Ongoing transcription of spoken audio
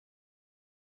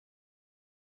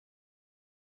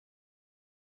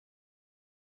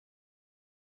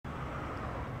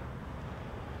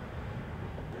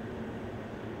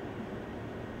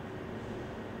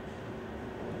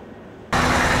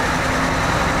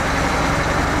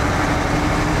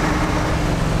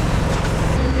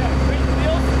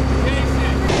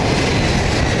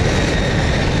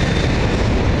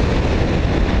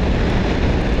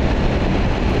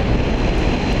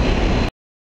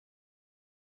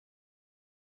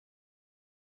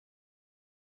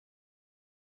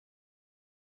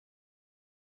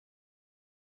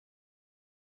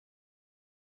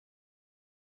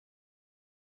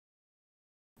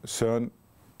CERN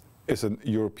is a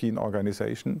European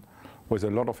organization with a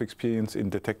lot of experience in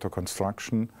detector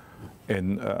construction,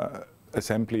 in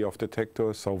assembly of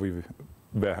detectors, so we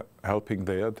were helping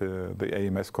there, the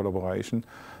AMS collaboration.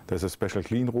 There's a special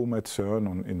clean room at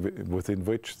CERN within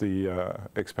which the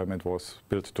experiment was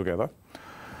built together.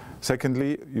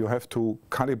 Secondly, you have to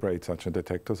calibrate such a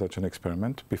detector, such an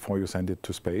experiment, before you send it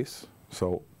to space.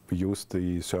 So we used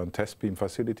the CERN test beam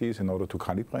facilities in order to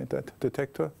calibrate that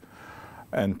detector.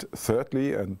 And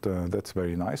thirdly, and that's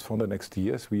very nice, for the next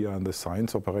years, we are in the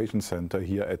Science Operations Center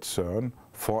here at CERN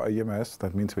for AMS.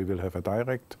 That means we will have a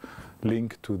direct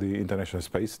link to the International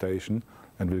Space Station,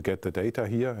 and we'll get the data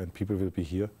here, and people will be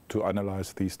here to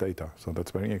analyze these data. So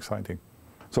that's very exciting.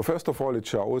 So first of all, it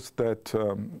shows that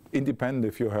independent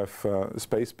if you have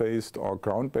space-based or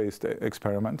ground-based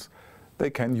experiments, they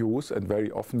can use and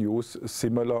very often use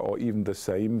similar or even the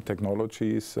same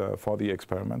technologies for the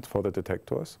experiments, for the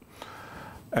detectors.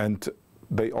 And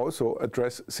they also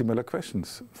address similar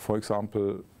questions. For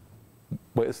example,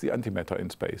 where is the antimatter in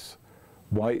space?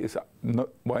 Why is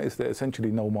there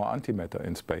essentially no more antimatter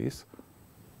in space?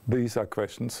 These are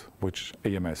questions which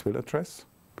AMS will address,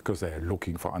 because they are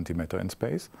looking for antimatter in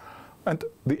space. And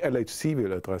the LHC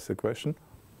will address the question,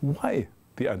 why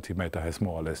the antimatter has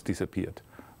more or less disappeared.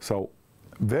 So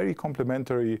very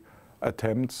complementary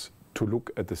attempts to look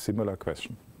at a similar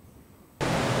question.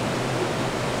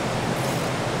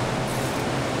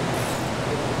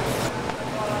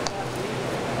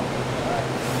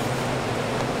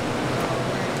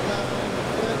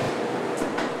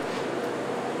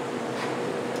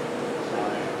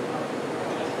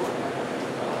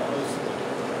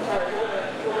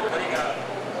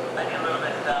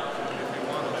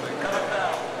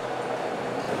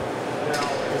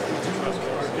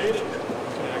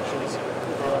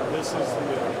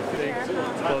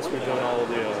 Plus, we've done all of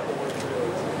the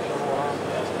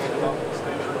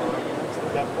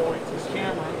that point is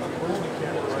camera. Where's the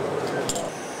camera?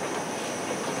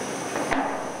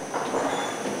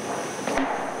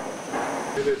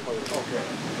 Okay.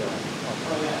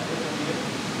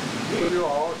 2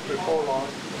 hours before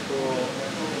launch, so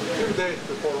 2 days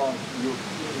before launch, you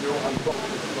unplug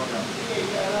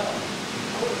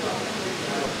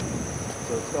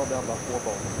So it's fell down by 4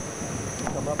 bolts.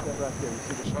 Come up there right there. You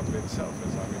see the shuttle itself,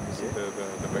 as I mean, you see the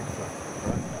wreck flag,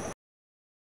 right?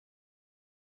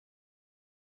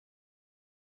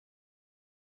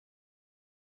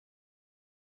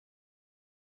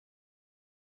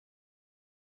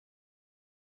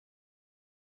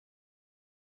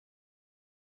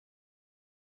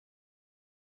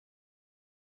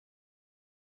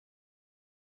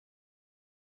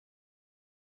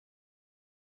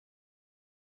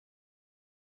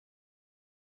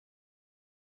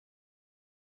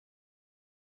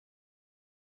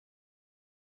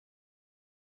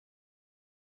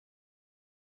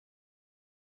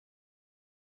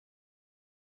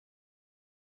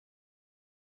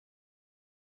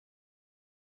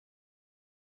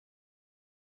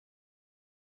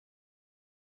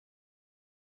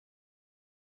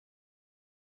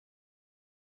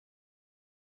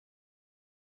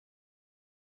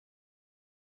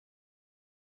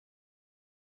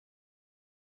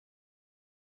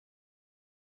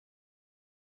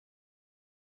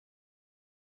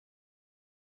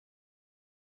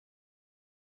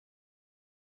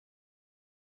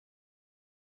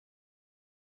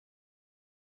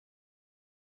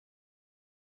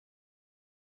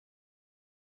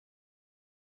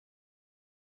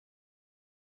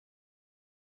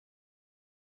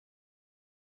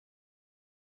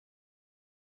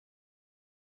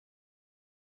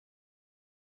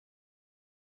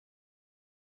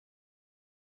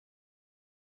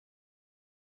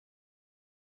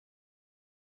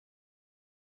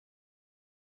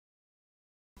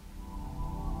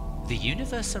 The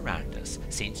universe around us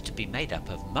seems to be made up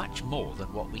of much more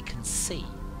than what we can see.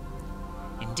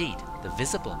 Indeed, the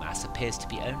visible mass appears to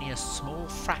be only a small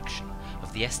fraction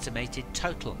of the estimated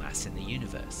total mass in the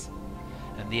universe,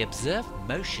 and the observed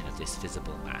motion of this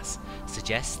visible mass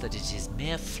suggests that it is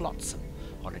mere flotsam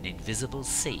on an invisible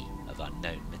sea of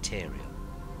unknown material.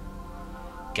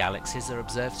 Galaxies are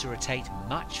observed to rotate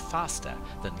much faster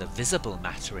than the visible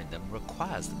matter in them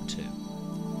requires them to.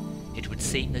 It would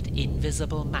seem that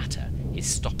invisible matter is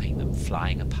stopping them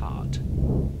flying apart.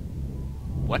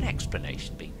 One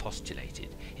explanation being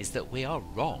postulated is that we are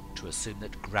wrong to assume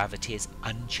that gravity is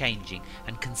unchanging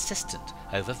and consistent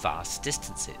over vast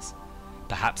distances.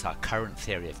 Perhaps our current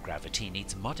theory of gravity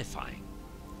needs modifying.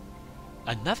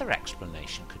 Another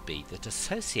explanation could be that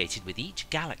associated with each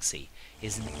galaxy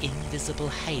is an invisible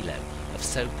halo of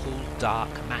so-called dark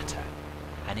matter,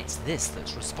 and it's this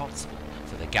that's responsible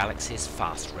for the galaxy's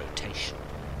fast rotation.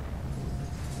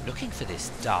 Looking for this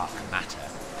dark matter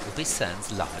will be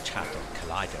CERN's Large Hadron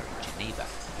Collider in Geneva,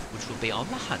 which will be on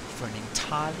the hunt for an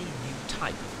entirely new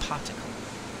type of particle.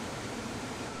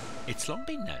 It's long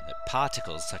been known that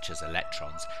particles such as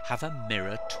electrons have a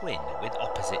mirror twin with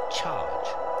opposite charge.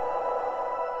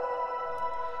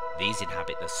 These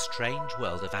inhabit the strange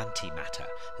world of antimatter,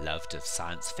 loved of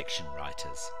science fiction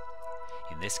writers.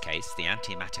 In this case, the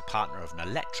antimatter partner of an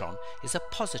electron is a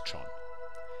positron.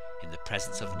 In the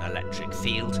presence of an electric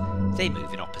field, they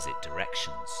move in opposite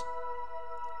directions.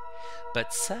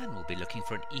 But CERN will be looking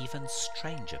for an even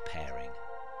stranger pairing.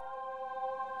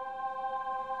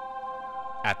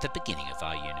 At the beginning of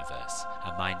our universe,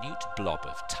 a minute blob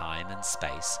of time and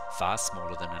space, far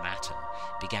smaller than an atom,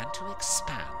 began to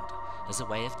expand as a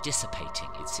way of dissipating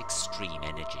its extreme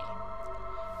energy.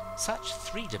 Such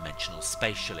three-dimensional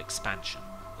spatial expansion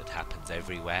that happens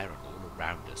everywhere and all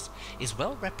around us is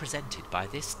well represented by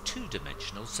this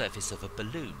two-dimensional surface of a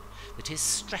balloon that is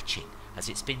stretching as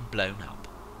it's been blown up.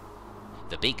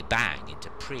 The Big Bang into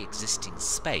pre-existing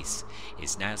space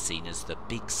is now seen as the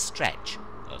big stretch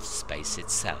of space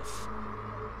itself.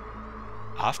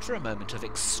 After a moment of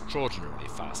extraordinarily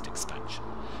fast expansion,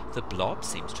 the blob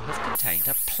seems to have contained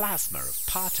a plasma of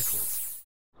particles.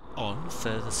 On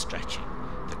further stretching,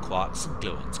 the quarks and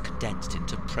gluons condensed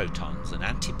into protons and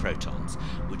antiprotons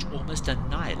which almost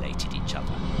annihilated each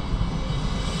other.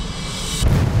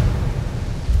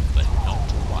 But not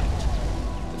quite.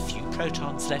 The few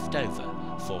protons left over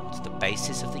formed the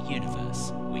basis of the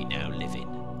universe we now live in.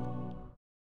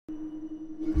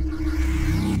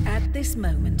 At this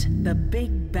moment, the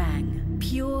Big Bang,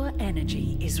 pure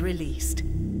energy, is released.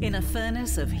 In a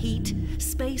furnace of heat,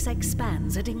 space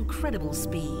expands at incredible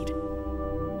speed.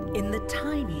 In the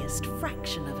tiniest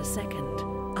fraction of a second,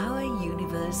 our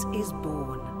universe is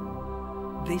born.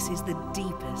 This is the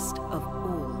deepest of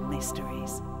all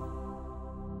mysteries.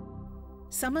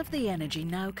 Some of the energy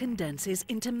now condenses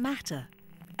into matter.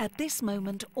 At this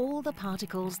moment, all the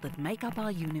particles that make up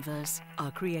our universe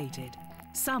are created.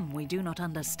 Some we do not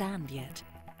understand yet.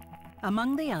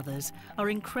 Among the others are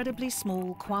incredibly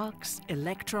small quarks,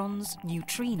 electrons,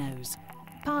 neutrinos,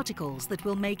 particles that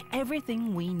will make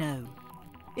everything we know,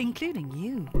 including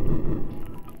you.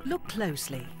 Look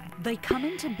closely. They come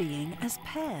into being as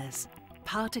pairs,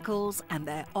 particles and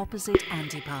their opposite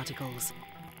antiparticles.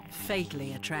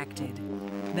 Fatally attracted,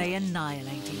 they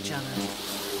annihilate each other.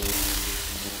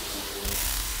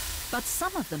 But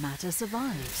some of the matter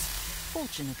survives,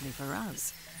 fortunately for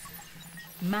us.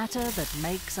 Matter that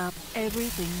makes up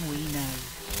everything we know.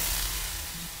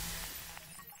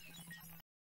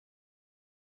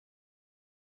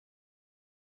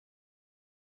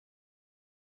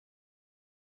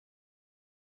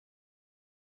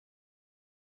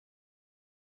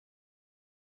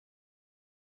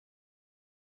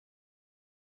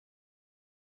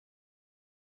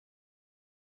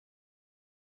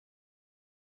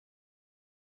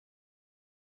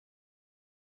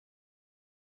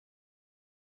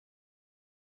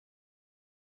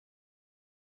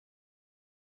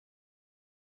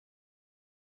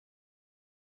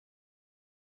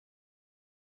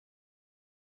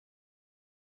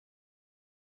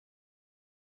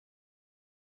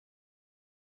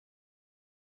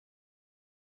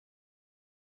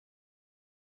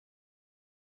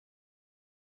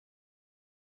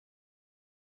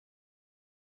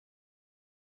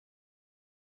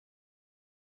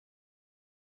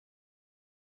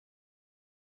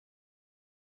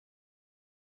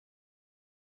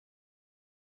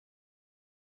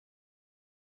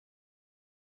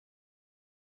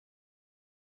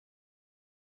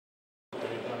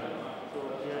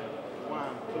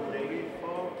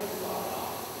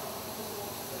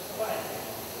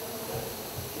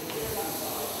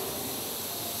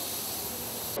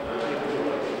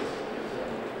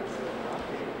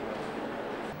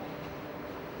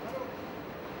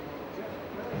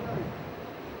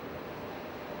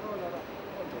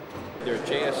 There's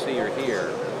JSC or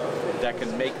here that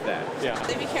can make that. Yeah.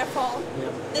 So be careful.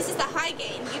 This is the high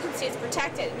gain. You can see it's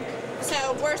protected.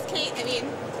 So worst case, I mean.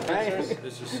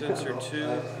 This is sensor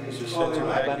 2. This is sensor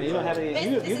back. You don't have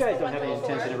any. You guys don't have any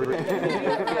intention of.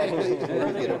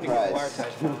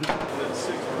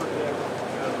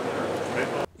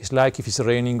 It's like if it's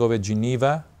raining over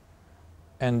Geneva,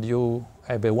 and you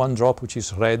have a one drop which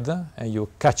is red, and you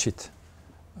catch it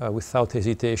without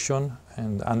hesitation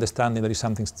and understanding there is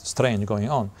something strange going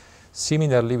on.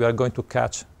 Similarly, we are going to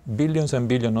catch billions and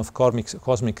billions of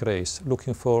cosmic rays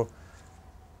looking for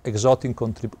exotic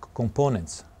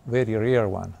components, very rare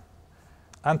one.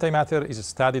 Antimatter is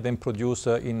studied and produced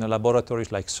in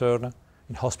laboratories like CERN,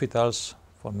 in hospitals,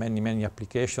 for many, many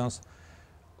applications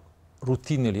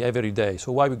routinely every day.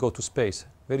 So why we go to space?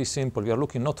 Very simple. We are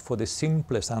looking not for the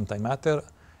simplest antimatter,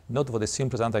 not for the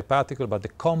simplest antiparticle, but the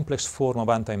complex form of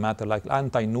antimatter, like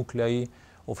antinuclei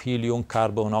of helium,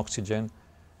 carbon, oxygen.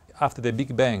 After the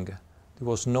Big Bang, there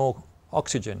was no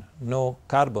oxygen, no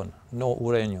carbon, no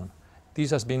uranium.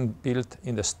 This has been built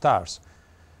in the stars.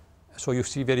 So you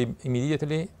see very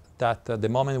immediately that the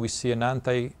moment we see an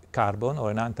anti-carbon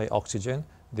or an anti-oxygen,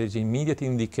 there is immediate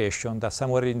indication that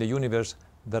somewhere in the universe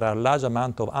there are large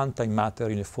amounts of antimatter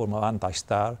in the form of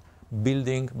anti-star,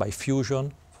 building by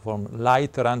fusion from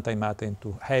lighter antimatter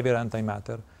into heavier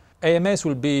antimatter. AMS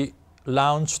will be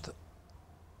launched,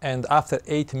 and after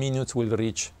 8 minutes will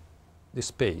reach the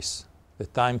space. The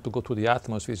time to go to the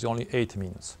atmosphere is only 8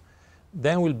 minutes.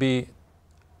 Then will be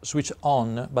switched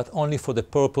on, but only for the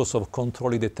purpose of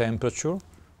controlling the temperature.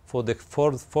 For the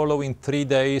following 3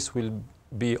 days, we'll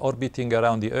be orbiting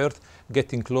around the Earth,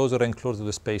 getting closer and closer to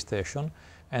the space station,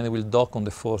 and it will dock on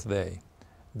the 4th day.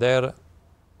 There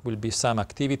will be some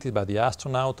activity by the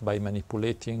astronaut by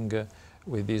manipulating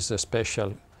with this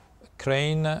special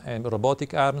crane and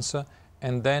robotic arms,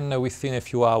 and then within a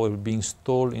few hours will be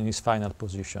installed in his final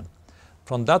position.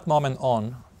 From that moment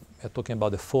on, we're talking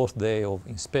about the 4th day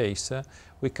in space,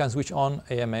 we can switch on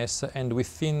AMS, and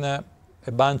within a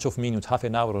bunch of minutes, half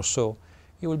an hour or so,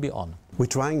 it will be on. We're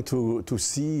trying to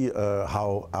see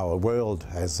how our world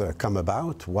has come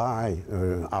about. Why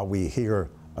are we here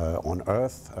on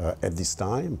Earth at this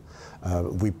time?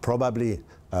 We probably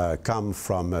come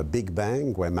from a Big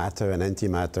Bang where matter and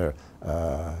antimatter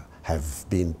have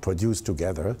been produced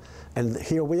together. And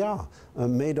here we are,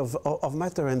 made of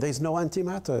matter, and there's no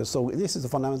antimatter. So this is a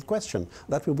fundamental question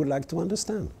that we would like to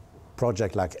understand. A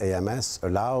project like AMS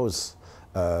allows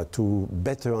to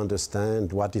better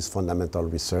understand what is fundamental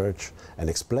research and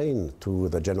explain to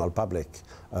the general public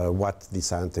what the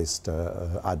scientists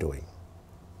are doing.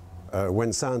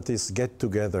 When scientists get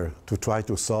together to try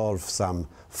to solve some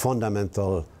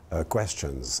fundamental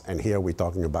questions, and here we're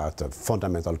talking about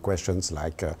fundamental questions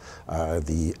like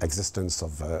the existence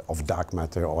of dark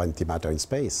matter or antimatter in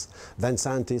space, then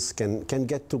scientists can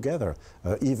get together,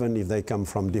 even if they come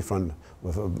from different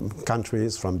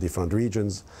countries, from different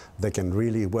regions, they can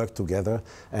really work together.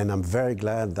 And I'm very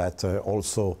glad that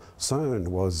also CERN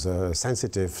was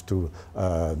sensitive to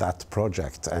that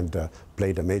project and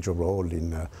played a major role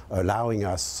in allowing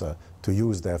us to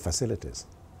use their facilities.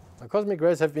 Cosmic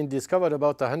rays have been discovered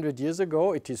about 100 years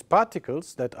ago. It is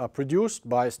particles that are produced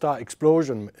by star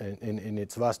explosion in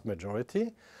its vast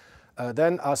majority,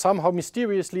 then are somehow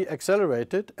mysteriously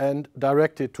accelerated and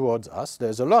directed towards us.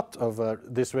 There's a lot of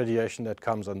this radiation that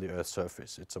comes on the Earth's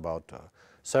surface. It's about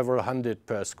several hundred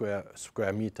per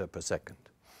square meter per second.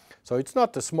 So it's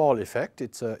not a small effect.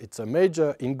 It's a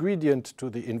major ingredient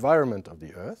to the environment of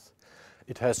the Earth.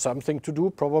 It has something to do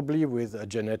probably with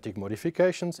genetic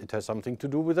modifications. It has something to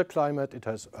do with the climate. It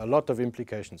has a lot of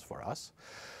implications for us.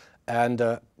 And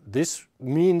this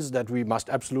means that we must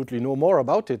absolutely know more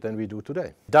about it than we do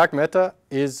today. Dark matter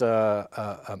is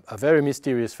a very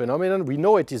mysterious phenomenon. We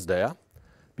know it is there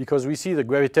because we see the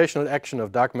gravitational action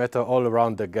of dark matter all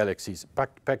around the galaxies.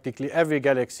 Practically every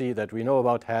galaxy that we know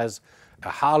about has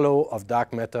a halo of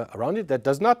dark matter around it that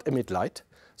does not emit light.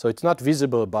 So it's not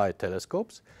visible by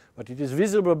telescopes, but it is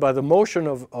visible by the motion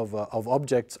of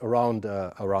objects around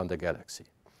the galaxy.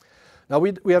 Now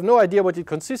we have no idea what it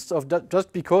consists of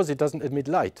just because it doesn't emit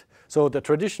light. So the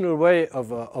traditional way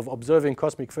of observing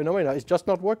cosmic phenomena is just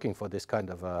not working for this kind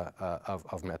of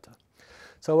matter.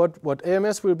 So what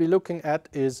AMS will be looking at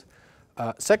is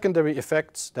secondary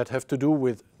effects that have to do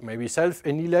with maybe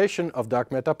self-annihilation of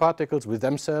dark matter particles with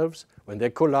themselves. When they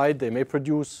collide, they may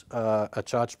produce a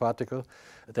charged particle.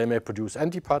 They may produce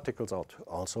antiparticles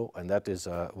also, and that is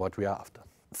what we are after.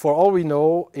 For all we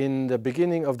know, in the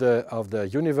beginning of the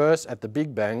universe, at the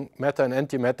Big Bang, matter and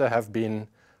antimatter have been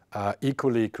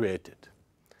equally created.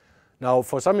 Now,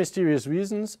 for some mysterious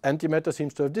reasons, antimatter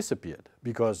seems to have disappeared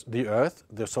because the Earth,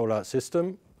 the solar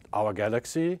system, our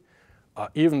galaxy,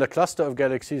 even the cluster of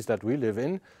galaxies that we live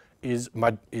in is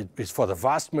for the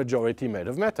vast majority made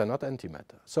of matter, not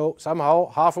antimatter. So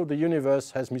somehow half of the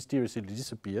universe has mysteriously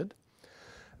disappeared.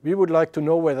 We would like to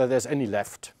know whether there's any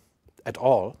left at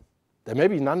all. There may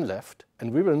be none left,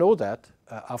 and we will know that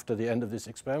after the end of this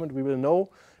experiment. We will know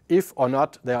if or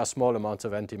not there are small amounts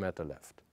of antimatter left.